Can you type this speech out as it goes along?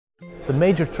The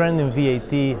major trend in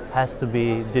VAT has to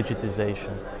be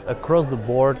digitization. Across the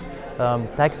board,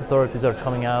 tax authorities are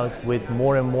coming out with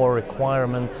more and more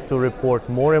requirements to report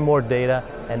more and more data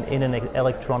and in an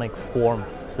electronic form.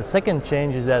 The second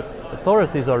change is that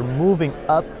authorities are moving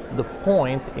up the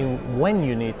point in when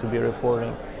you need to be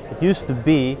reporting. It used to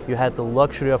be you had the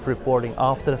luxury of reporting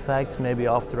after the facts, maybe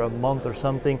after a month or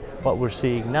something. What we're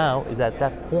seeing now is that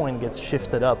that point gets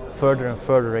shifted up further and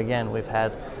further again. We've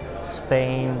had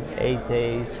Spain, 8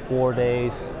 days, 4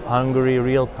 days, Hungary,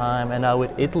 real time, and now with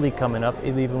Italy coming up,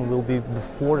 it even will be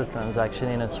before the transaction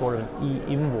in a sort of an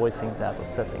e-invoicing type of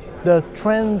setting. The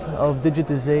trend of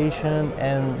digitization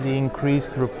and the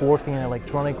increased reporting and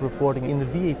electronic reporting in the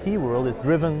VAT world is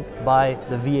driven by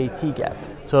the VAT gap.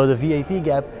 So the VAT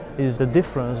gap is the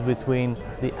difference between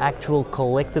the actual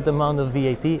collected amount of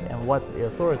VAT and what the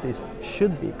authorities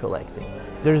should be collecting.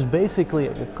 There's basically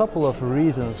a couple of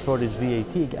reasons for this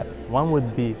VAT gap. One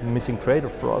would be missing trade or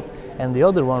fraud, and the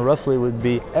other one roughly would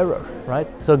be error, right?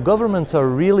 So governments are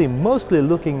really mostly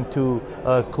looking to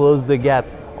close the gap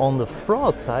on the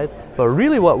fraud side, but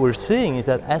really what we're seeing is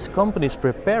that as companies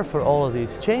prepare for all of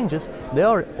these changes, they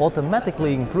are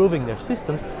automatically improving their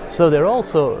systems, so they're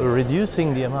also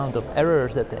reducing the amount of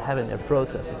errors that they have in their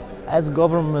processes. As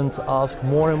governments ask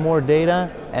more and more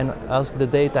data and ask the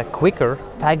data quicker,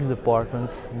 tax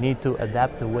departments need to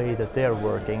adapt the way that they're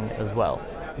working as well.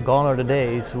 Gone are the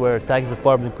days where tax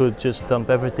department could just dump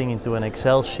everything into an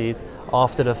Excel sheet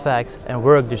after the facts and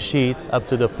work the sheet up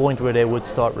to the point where they would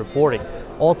start reporting.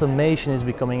 Automation is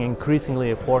becoming increasingly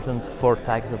important for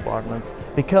tax departments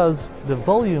because the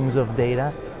volumes of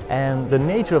data and the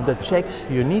nature of the checks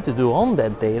you need to do on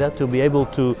that data to be able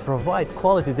to provide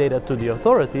quality data to the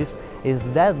authorities is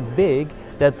that big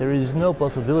that there is no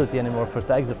possibility anymore for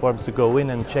tax departments to go in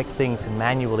and check things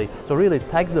manually. So really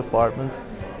tax departments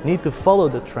need to follow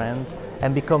the trend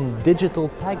and become digital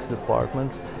tax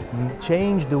departments,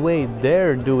 change the way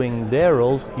they're doing their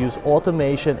roles, use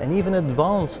automation and even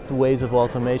advanced ways of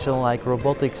automation like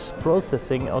robotics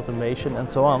processing automation and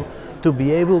so on, to be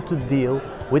able to deal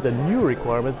with the new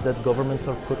requirements that governments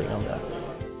are putting on them.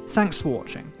 Thanks for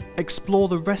watching. Explore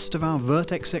the rest of our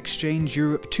Vertex Exchange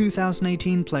Europe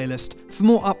 2018 playlist for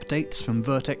more updates from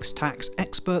Vertex tax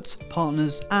experts,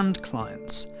 partners and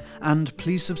clients. And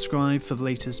please subscribe for the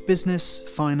latest business,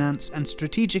 finance and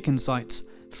strategic insights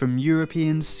from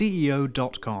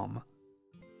EuropeanCEO.com.